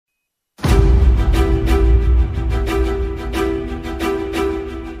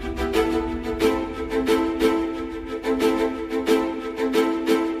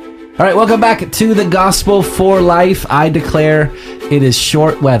All right, welcome back to the Gospel for Life. I declare it is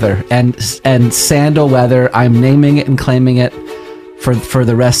short weather and sandal weather. I'm naming it and claiming it for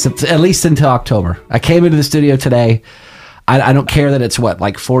the rest of, at least until October. I came into the studio today. I don't care that it's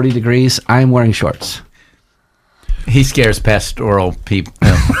like 40 degrees. I'm wearing shorts. He scares pastoral people.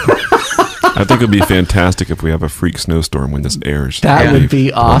 I think it would be fantastic if we have a freak snowstorm when this airs. That would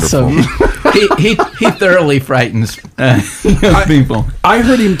be awesome. he thoroughly frightens people. I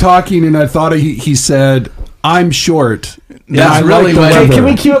heard him talking, and I thought he said, "I'm short." That's really what. Can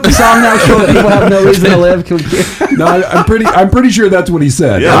we cue up the song now? Short people have no reason to live. Can we No, I'm pretty sure that's what he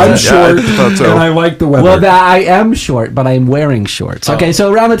said. Yeah, I'm short, I thought so. and I like the weather. Well, I am short, but I'm wearing shorts. Okay,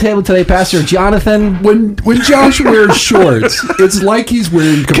 so around the table today, Pastor Jonathan. When Josh wears shorts, it's like he's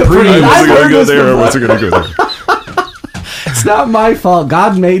wearing capri. I've Was it going heard to go this there or before. was it going to go there? It's not my fault.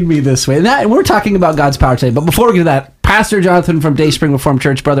 God made me this way. And we're talking about God's power today. But before we get to that, Pastor Jonathan from Dayspring Reformed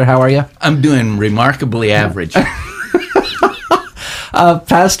Church, brother, how are you? I'm doing remarkably average.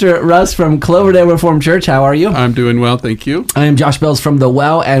 Pastor Russ from Cloverdale Reformed Church, how are you? I'm doing well, thank you. I am Josh Bells from The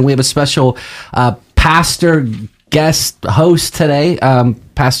Well, and we have a special pastor guest host today,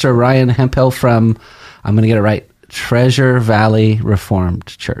 Pastor Ryan Hemphill from, I'm going to get it right, Treasure Valley Reformed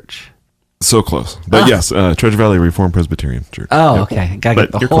Church. So close. But yes, Treasure Valley Reformed Presbyterian Church. Oh, Yep. okay. Got to But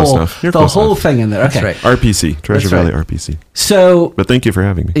get the you're whole, close enough. You're the close whole enough. thing in there. Okay. That's right. RPC, Treasure That's Valley right. RPC. So, But thank you for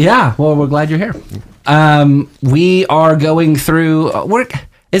having me. yeah, well, we're glad you're here. We are going through,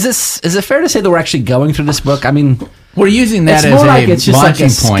 is it fair to say that we're actually going through this book? I mean, We're using that It's more as like a it's just like a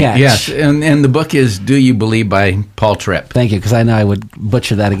launching point. sketch. Yes, and the book is "Do You Believe" by Paul Tripp. thank you, because I know I would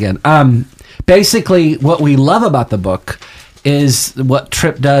butcher that again. Basically, what we love about the book is what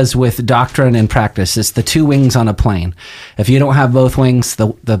Tripp does with doctrine and practice. It's the two wings on a plane. If you don't have both wings,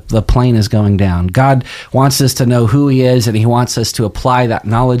 the plane is going down. God wants us to know who he is, and he wants us to apply that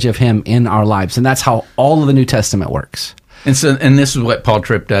knowledge of him in our lives. And that's how all of the New Testament works. And this is what Paul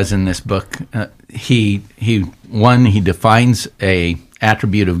Tripp does in this book. He defines a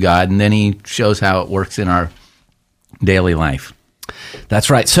attribute of God, and then he shows how it works in our daily life. That's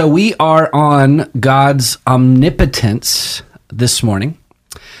right. So we are on God's omnipotence this morning.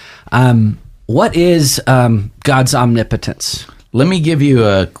 What is God's omnipotence? Let me give you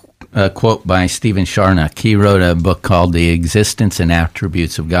a quote by Stephen Charnock. He wrote a book called The Existence and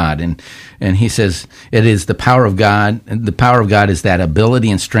Attributes of God, and he says it is the power of God. The power of God is that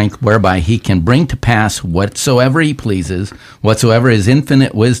ability and strength whereby he can bring to pass whatsoever he pleases, whatsoever his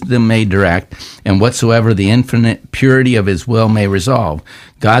infinite wisdom may direct, and whatsoever the infinite purity of his will may resolve.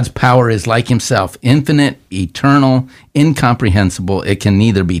 God's power is like himself, infinite, eternal, incomprehensible. It can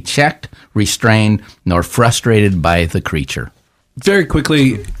neither be checked, restrained, nor frustrated by the creature. Very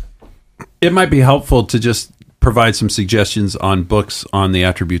quickly, it might be helpful to just provide some suggestions on books on the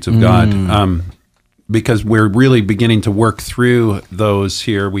attributes of God, because we're really beginning to work through those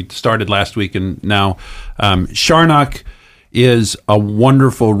here. We started last week, and now Charnock is a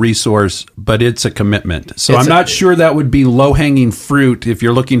wonderful resource, but it's a commitment. So I'm not sure that would be low-hanging fruit if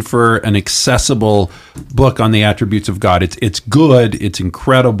you're looking for an accessible book on the attributes of God. It's good, it's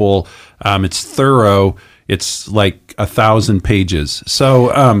incredible, it's thorough, it's like 1,000 pages. So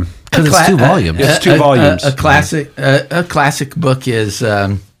Because it's two volumes. It's two volumes. A classic book is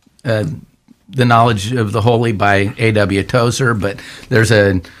The Knowledge of the Holy by A.W. Tozer, but there's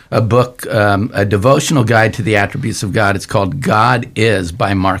a book, a devotional guide to the attributes of God. It's called God Is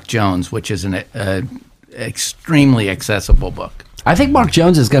by Mark Jones, which is an extremely accessible book. I think Mark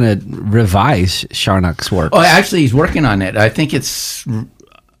Jones is going to revise Charnock's work. Oh, actually, he's working on it. I think it's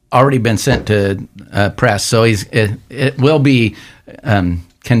already been sent to press, so it will be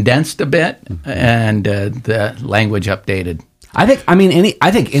condensed a bit and the language updated. I think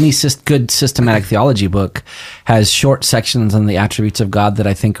any good systematic theology book has short sections on the attributes of God that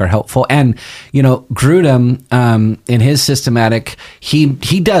I think are helpful. And Grudem, in his systematic, he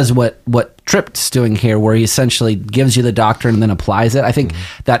does what Tripp's doing here, where he essentially gives you the doctrine and then applies it. I think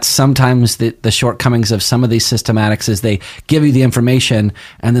that's sometimes the shortcomings of some of these systematics is they give you the information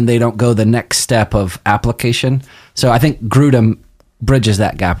and then they don't go the next step of application. So I think Grudem bridges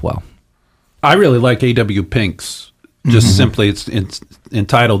that gap well. I really like A.W. Pink's. Just simply, it's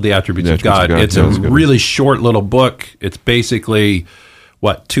entitled "The Attributes of God." It's a really short little book. It's basically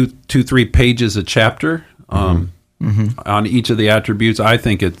two, 3 pages a chapter on each of the attributes. I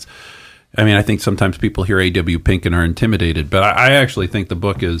think sometimes people hear A.W. Pink and are intimidated, but I actually think the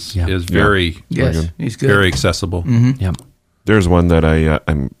book is very he's good. very accessible. Yeah. There's one that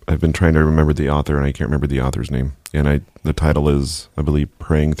I've been trying to remember the author, and I can't remember the author's name. And the title is, I believe,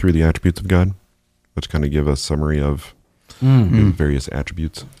 "Praying Through the Attributes of God," which kind of give a summary of the various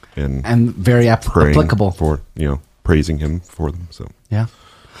attributes. and very praying applicable for, praising him for them. So yeah.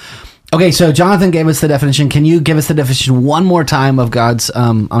 Okay, so Jonathan gave us the definition. Can you give us the definition one more time of God's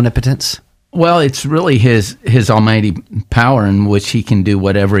omnipotence? Well, it's really his almighty power in which he can do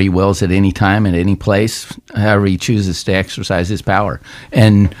whatever he wills at any time, at any place, however he chooses to exercise his power.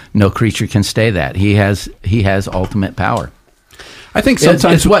 And no creature can stay that. He has ultimate power. I think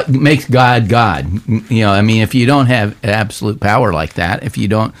sometimes it's what makes God God. If you don't have absolute power like that, if you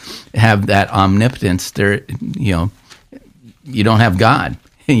don't have that omnipotence, you don't have God.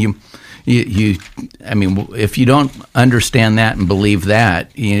 If you don't understand that and believe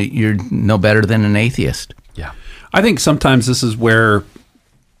that, you're no better than an atheist. Yeah. I think sometimes this is where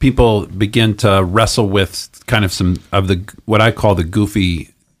people begin to wrestle with kind of some of the what I call the goofy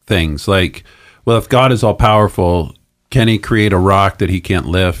things. Like, well, if God is all powerful, can he create a rock that he can't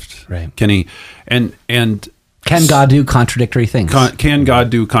lift? Right. Can he and can God do contradictory things? Can God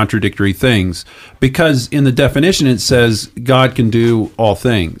do contradictory things? Because in the definition it says God can do all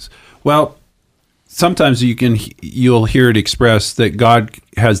things. Well, sometimes you'll hear it expressed that God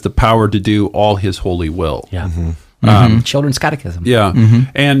has the power to do all his holy will. Yeah. Children's Catechism. Yeah.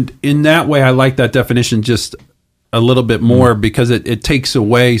 And in that way, I like that definition just a little bit more because it takes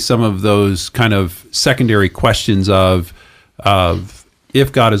away some of those kind of secondary questions of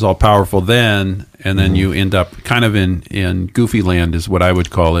if God is all powerful then, and then you end up kind of in goofy land is what I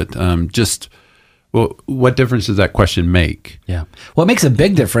would call it. Well, what difference does that question make? Yeah. Well, it makes a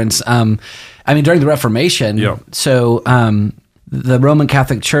big difference. During the Reformation, so the Roman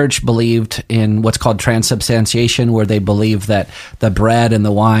Catholic Church believed in what's called transubstantiation, where they believed that the bread and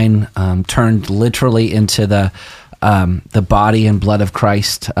the wine turned literally into the body and blood of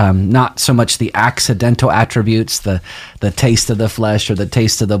Christ, not so much the accidental attributes, the taste of the flesh or the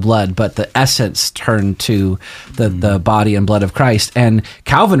taste of the blood, but the essence turned to the body and blood of Christ. And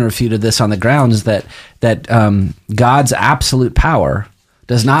Calvin refuted this on the grounds that God's absolute power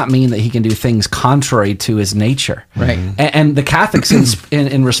does not mean that he can do things contrary to his nature. Right. And the Catholics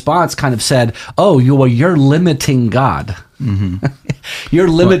in response kind of said, oh, you're limiting God. Mm-hmm. You're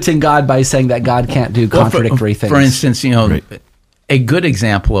limiting God by saying that God can't do contradictory things. For instance, a good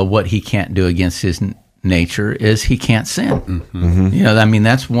example of what he can't do against his nature is he can't sin. Mm-hmm.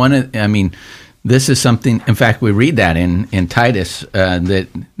 That's one. This is something. In fact, we read that in Titus that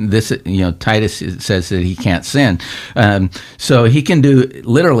this. Titus says that he can't sin. So he can do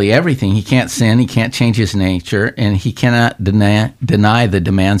literally everything. He can't sin. He can't change his nature, and he cannot deny the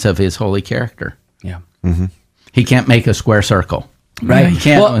demands of his holy character. Yeah. Mm-hmm. He can't make a square circle. Right. He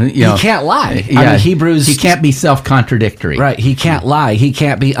can't. He can't lie. Yeah. Hebrews. He can't be self-contradictory. Right. He can't lie. He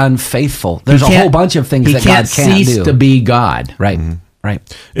can't be unfaithful. There's a whole bunch of things that God can't do. He can't cease to be God. Right. Right.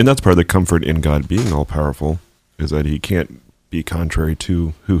 And that's part of the comfort in God being all powerful, is that he can't be contrary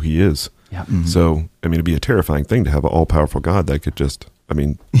to who he is. Yeah. Mm-hmm. So, it'd be a terrifying thing to have an all powerful God that could just,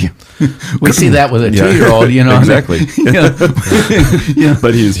 we see that with a 2-year-old, Exactly.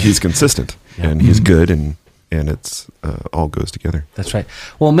 But he's consistent and he's good and it's all goes together. That's right.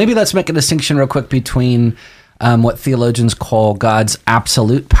 Well, maybe let's make a distinction real quick between what theologians call God's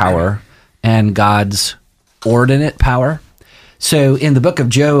absolute power and God's ordinate power. So in the book of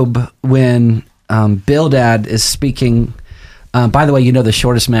Job, when Bildad is speaking, by the way, the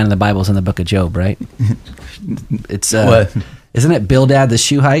shortest man in the Bible is in the book of Job, right? It's what? Isn't it Bildad the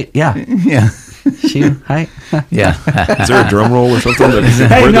Shuhite? Yeah. Yeah. Shuhite? Yeah. Is there a drum roll or something?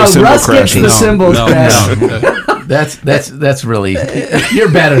 Hey, no, Russ gets the cymbals crash. No. That's really,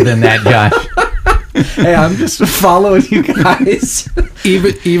 you're better than that, Josh. Hey, I'm just following you guys.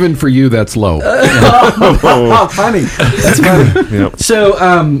 Even for you, that's low. Oh, funny. That's funny. Yep.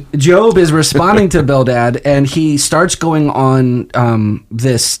 So Job is responding to Bildad, and he starts going on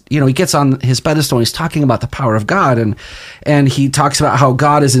this. He gets on his pedestal, and he's talking about the power of God, and he talks about how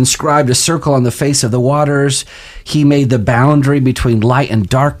God has inscribed a circle on the face of the waters. He made the boundary between light and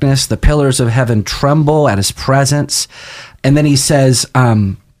darkness. The pillars of heaven tremble at his presence. And then he says,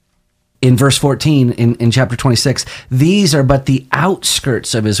 in verse 14, in chapter 26, these are but the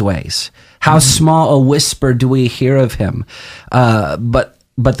outskirts of his ways. How small a whisper do we hear of him? But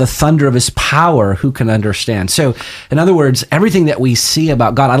the thunder of his power, who can understand? So, in other words, everything that we see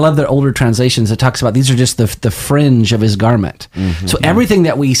about God, I love the older translations that talks about these are just the fringe of his garment. Mm-hmm. So everything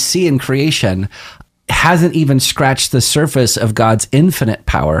that we see in creation hasn't even scratched the surface of God's infinite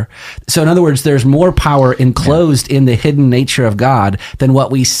power. So in other words, there's more power enclosed in the hidden nature of God than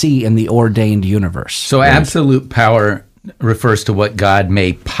what we see in the ordained universe. So absolute power refers to what God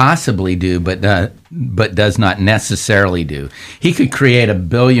may possibly do, but does not necessarily do. He could create 1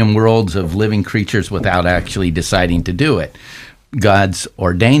 billion worlds of living creatures without actually deciding to do it. God's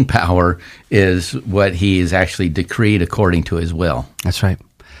ordained power is what he has actually decreed according to his will. That's right.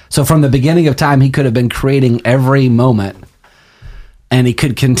 So from the beginning of time, he could have been creating every moment, and he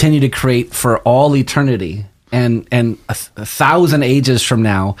could continue to create for all eternity. And a 1,000 ages from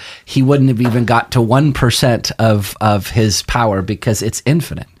now, he wouldn't have even got to 1% of his power because it's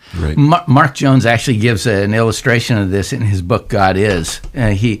infinite. Right. Mark Jones actually gives an illustration of this in his book, God Is.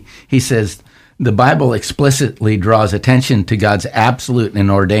 He says, the Bible explicitly draws attention to God's absolute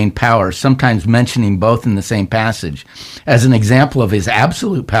and ordained power, sometimes mentioning both in the same passage. As an example of his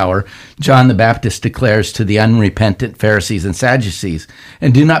absolute power, John the Baptist declares to the unrepentant Pharisees and Sadducees,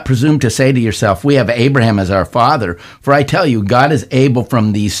 "And do not presume to say to yourself, we have Abraham as our father, for I tell you, God is able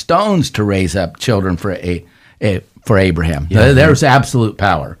from these stones to raise up children for Abraham." Yeah. There's absolute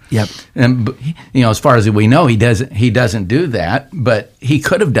power. Yep. And as far as we know, he doesn't do that, but he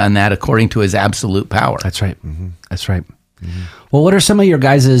could have done that according to his absolute power. That's right. Mm-hmm. That's right. Mm-hmm. Well, what are some of your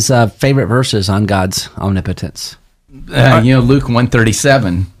guys' favorite verses on God's omnipotence? Luke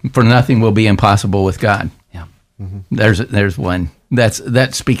 1:37, for nothing will be impossible with God. Yeah. Mm-hmm. There's one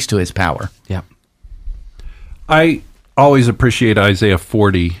that speaks to his power. Yeah. I always appreciate Isaiah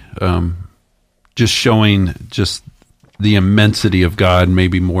 40, just showing just the immensity of God,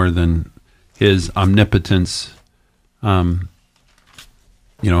 maybe more than his omnipotence.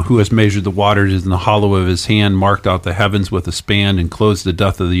 Who has measured the waters in the hollow of his hand, marked out the heavens with a span, and closed the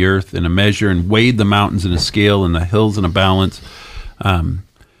depth of the earth in a measure, and weighed the mountains in a scale and the hills in a balance.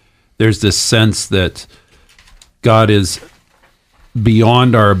 There's this sense that God is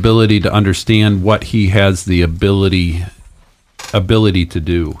beyond our ability to understand what he has the ability to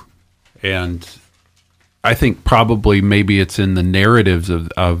do. And I think probably maybe it's in the narratives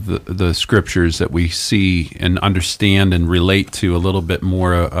of the scriptures that we see and understand and relate to a little bit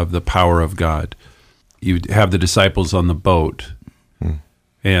more of the power of God. You have the disciples on the boat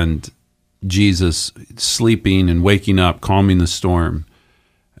and Jesus sleeping and waking up, calming the storm.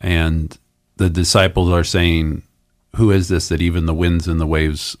 And the disciples are saying, "Who is this that even the winds and the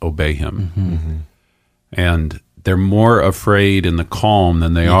waves obey him?" Mm-hmm. And they're more afraid in the calm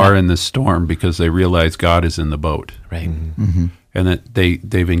than they are in the storm because they realize God is in the boat. Right. Mm-hmm. And that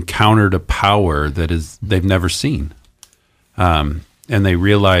they've encountered a power that they've never seen. And they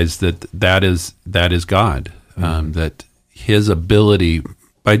realize that is God. That his ability,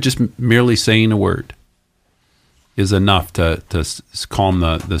 by just merely saying a word, is enough to calm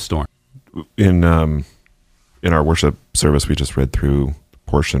the storm. In our worship service, we just read through a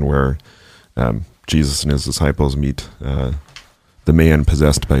portion where Jesus and his disciples meet the man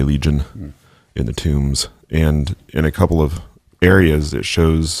possessed by Legion in the tombs. And in a couple of areas, it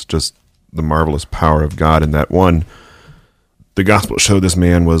shows just the marvelous power of God. In that one, the gospel showed this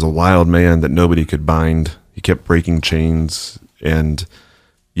man was a wild man that nobody could bind. He kept breaking chains, and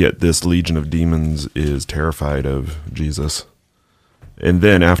yet this legion of demons is terrified of Jesus. And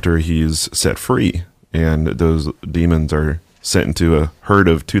then after he's set free, and those demons are sent into a herd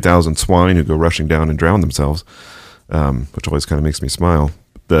of 2,000 swine who go rushing down and drown themselves, which always kind of makes me smile.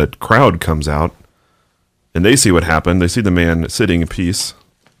 The crowd comes out, and they see what happened. They see the man sitting in peace,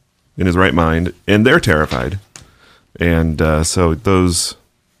 in his right mind, and they're terrified. And so those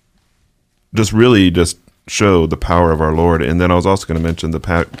just really just show the power of our Lord. And then I was also going to mention the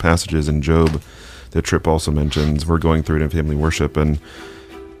passages in Job that Tripp also mentions. We're going through it in family worship, and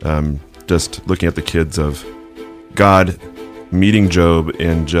just looking at the kids of God meeting Job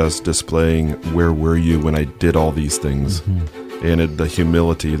and just displaying, where were you when I did all these things? Mm-hmm. And the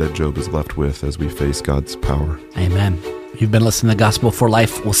humility that Job is left with as we face God's power. Amen. You've been listening to Gospel for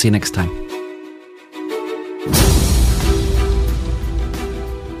Life. We'll see you next time.